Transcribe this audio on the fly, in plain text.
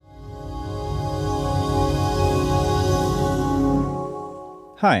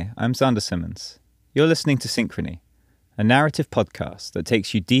Hi, I'm Xander Simmons. You're listening to Synchrony, a narrative podcast that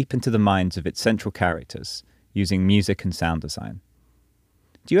takes you deep into the minds of its central characters using music and sound design.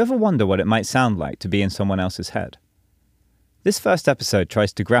 Do you ever wonder what it might sound like to be in someone else's head? This first episode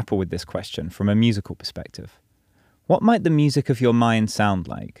tries to grapple with this question from a musical perspective. What might the music of your mind sound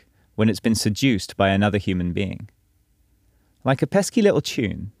like when it's been seduced by another human being? Like a pesky little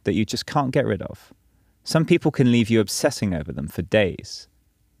tune that you just can't get rid of, some people can leave you obsessing over them for days,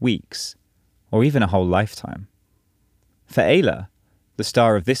 weeks, or even a whole lifetime. For Ayla, the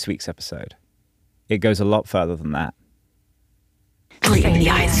star of this week's episode, it goes a lot further than that. Straighten the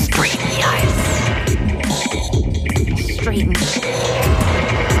eyes, straighten the eyes. Straighten.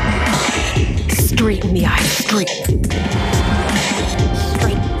 Straighten the eyes, straighten.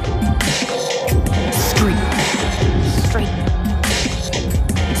 Straighten. Straighten. Straighten.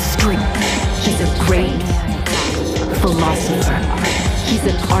 Straighten. He's a great philosopher. He's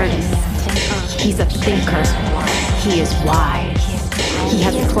an artist. He's a thinker. He is wise. He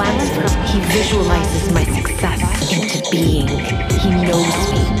has plans for me. He visualizes my success into being. He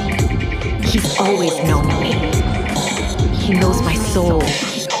knows me. He's always known me. He knows my soul.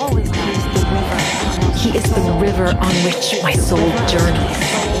 He is the river on which my soul journeys.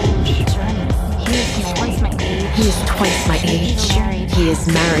 He is twice my age. He is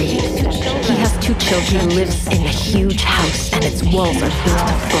married. He has 2 children. He lives in a huge house and its walls are built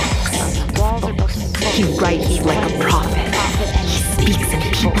of books. He writes like a prophet. He speaks and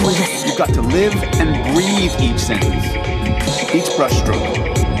people listen. You've got to live and breathe each sentence, each brushstroke,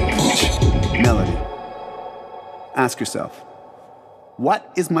 each melody. Ask yourself,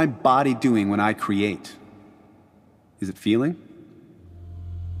 what is my body doing when I create? Is it feeling?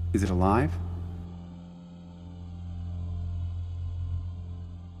 Is it alive?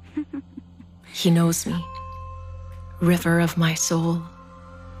 He knows me, river of my soul.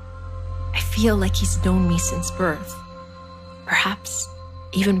 I feel like he's known me since birth, perhaps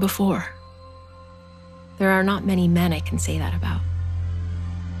even before. There are not many men I can say that about.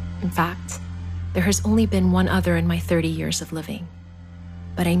 In fact, there has only been one other in my 30 years of living.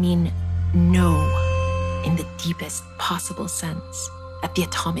 But I mean know in the deepest possible sense, at the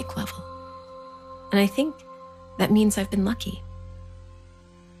atomic level. And I think that means I've been lucky.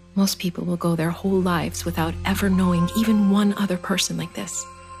 Most people will go their whole lives without ever knowing even one other person like this.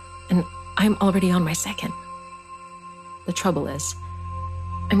 And I'm already on my second. The trouble is,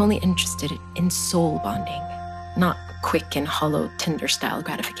 I'm only interested in soul bonding, not quick and hollow Tinder-style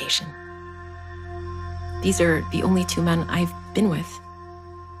gratification. These are the only 2 men I've been with.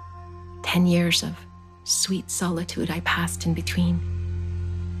 10 years of sweet solitude I passed in between,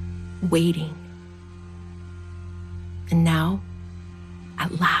 waiting. And now,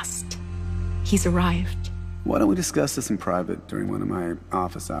 at last, he's arrived. Why don't we discuss this in private during one of my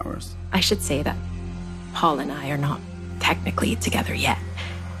office hours? I should say that Paul and I are not technically together yet.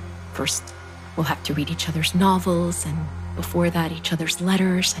 First, we'll have to read each other's novels, and before that, each other's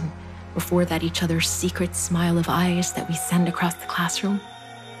letters, and before that, each other's secret smile of eyes that we send across the classroom.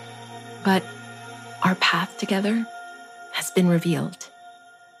 But our path together has been revealed,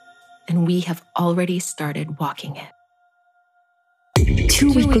 and we have already started walking it.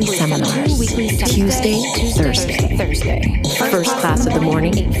 2 weekly seminars, Tuesday, Thursday. First class of the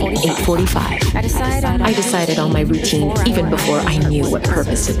morning, 8:45. I decided on my routine even before I knew what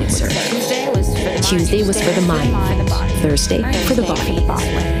purpose it would serve. Tuesday was for the mind, Thursday for the body.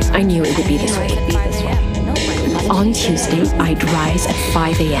 I knew it would be this way. On Tuesday, I'd rise at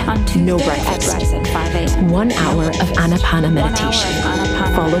 5 a.m., no breakfast. 1 hour of Anapana meditation,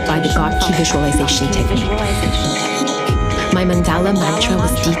 followed by the God key visualization technique. My mandala mantra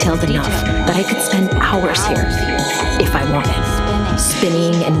was detailed enough that I could spend hours here, if I wanted,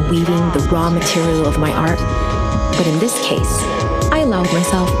 spinning and weaving the raw material of my art. But in this case, I allowed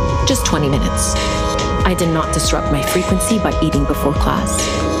myself just 20 minutes. I did not disrupt my frequency by eating before class.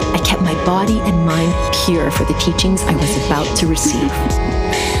 I kept my body and mind pure for the teachings I was about to receive.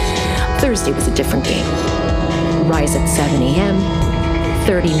 Thursday was a different game. Rise at 7 a.m.,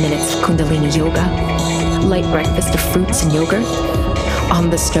 30 minutes of Kundalini yoga, light breakfast of fruits and yogurt.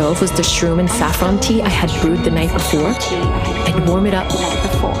 On the stove was the shroom and saffron tea I had brewed the night before. I'd warm it up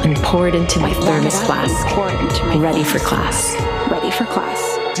and pour it into my thermos flask, ready for class.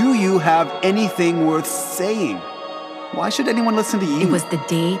 Do you have anything worth saying? Why should anyone listen to you? It was the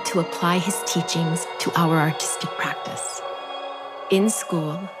day to apply his teachings to our artistic practice. In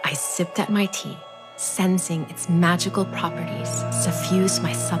school, I sipped at my tea, sensing its magical properties suffuse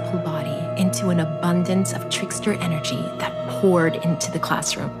my supple body into an abundance of trickster energy that poured into the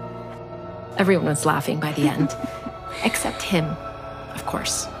classroom. Everyone was laughing by the end, except him. of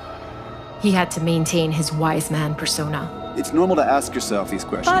course. He had to maintain his wise man persona. It's normal to ask yourself these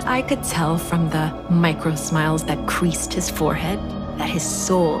questions. But I could tell from the micro smiles that creased his forehead that his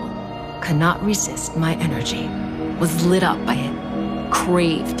soul could not resist my energy, was lit up by it,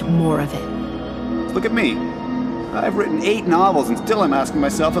 craved more of it. Look at me. I've written 8 novels and still I'm asking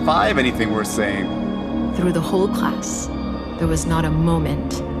myself if I have anything worth saying. Through the whole class, there was not a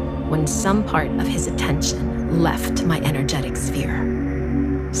moment when some part of his attention left my energetic sphere.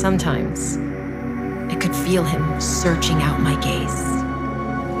 Sometimes, I could feel him searching out my gaze.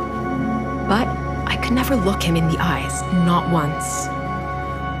 But I could never look him in the eyes, not once.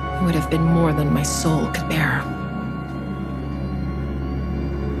 It would have been more than my soul could bear.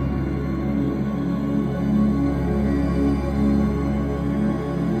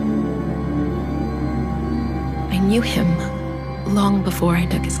 I knew him long before I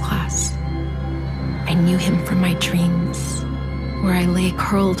took his class. I knew him from my dreams, where I lay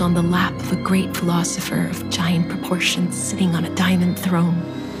curled on the lap of a great philosopher of giant proportions sitting on a diamond throne.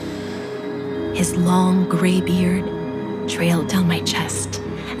 His long gray beard trailed down my chest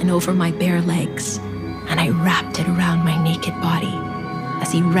and over my bare legs, and I wrapped it around my naked body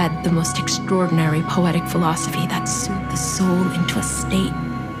as he read the most extraordinary poetic philosophy that soothed the soul into a state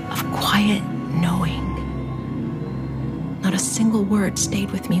of quiet knowing. Not a single word stayed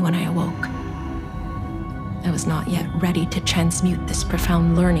with me when I awoke. I was not yet ready to transmute this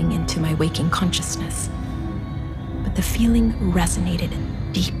profound learning into my waking consciousness. But the feeling resonated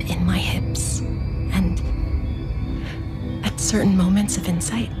deep in my hips, and at certain moments of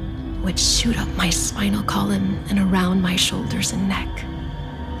insight, would shoot up my spinal column and around my shoulders and neck,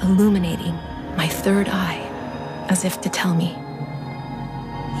 illuminating my third eye, as if to tell me,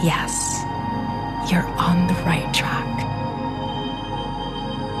 yes, you're on the right track.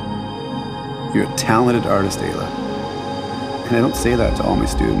 You're a talented artist, Ayla. And I don't say that to all my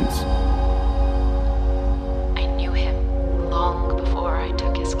students. I knew him long before I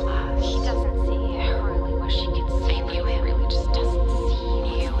took his class. He doesn't see. I really wish he could see. I knew him. He really just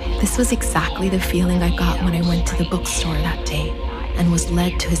doesn't see. This was exactly the feeling I got when I went to the bookstore that day and was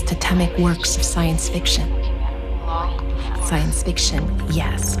led to his totemic works of science fiction. Science fiction,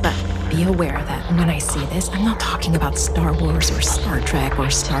 yes, but be aware that when I say this, I'm not talking about Star Wars or Star Trek or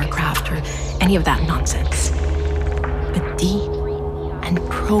StarCraft or any of that nonsense, but deep and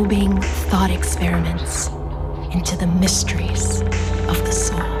probing thought experiments into the mysteries of the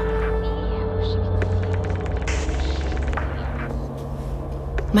soul.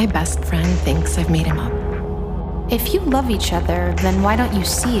 My best friend thinks I've made him up. If you love each other, then why don't you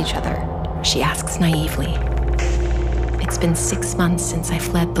see each other? She asks naively. It's been 6 months since I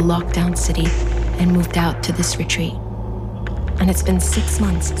fled the lockdown city and moved out to this retreat. And it's been 6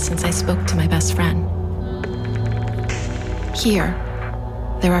 months since I spoke to my best friend. Here,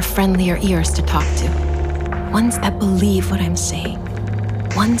 there are friendlier ears to talk to. Ones that believe what I'm saying.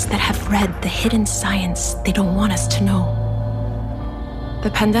 Ones that have read the hidden science they don't want us to know.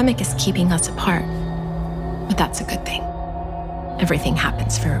 The pandemic is keeping us apart, but that's a good thing. Everything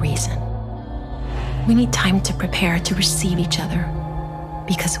happens for a reason. We need time to prepare to receive each other,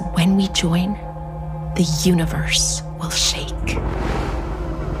 because when we join, the universe will shake.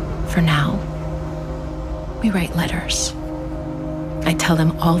 For now, we write letters. I tell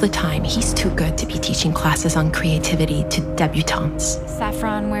him all the time he's too good to be teaching classes on creativity to debutantes.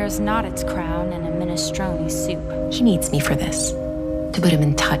 Saffron wears not its crown and a minestrone soup. He needs me for this, to put him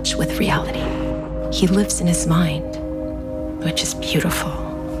in touch with reality. He lives in his mind, which is beautiful.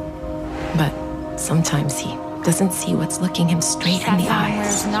 But sometimes he doesn't see what's looking him straight in the Saffron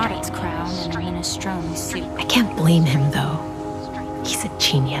eyes. wears not its crown and a minestrone soup. I can't blame him, though. He's a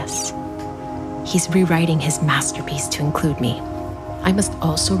genius. He's rewriting his masterpiece to include me. I must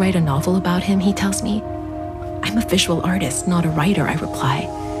also write a novel about him, he tells me. I'm a visual artist, not a writer, I reply.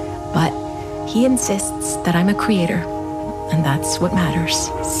 But he insists that I'm a creator, and that's what matters.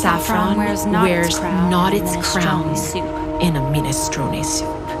 Saffron wears not its crown soup in a minestrone soup.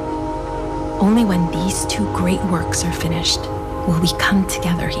 Only when these two great works are finished will we come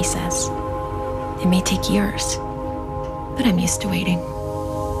together, he says. It may take years, but I'm used to waiting.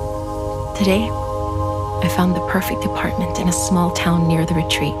 Today, I found the perfect apartment in a small town near the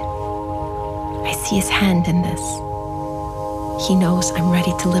retreat. I see his hand in this. He knows I'm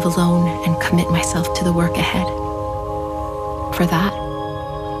ready to live alone and commit myself to the work ahead. For that,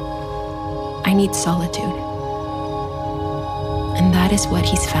 I need solitude. And that is what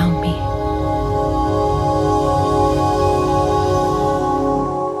he's found me.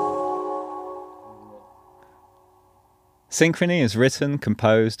 Synchrony is written,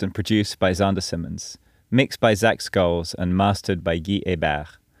 composed, and produced by Xander Simmons, mixed by Zach Scholes and mastered by Guy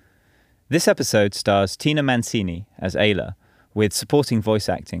Hébert. This episode stars Tina Mancini as Ayla, with supporting voice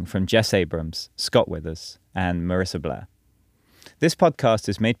acting from Jess Abran, Scott Withers, and Marissa Blair. This podcast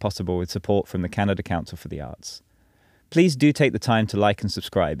is made possible with support from the Canada Council for the Arts. Please do take the time to like and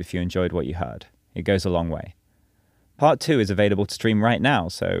subscribe if you enjoyed what you heard. It goes a long way. Part 2 is available to stream right now,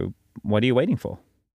 so what are you waiting for?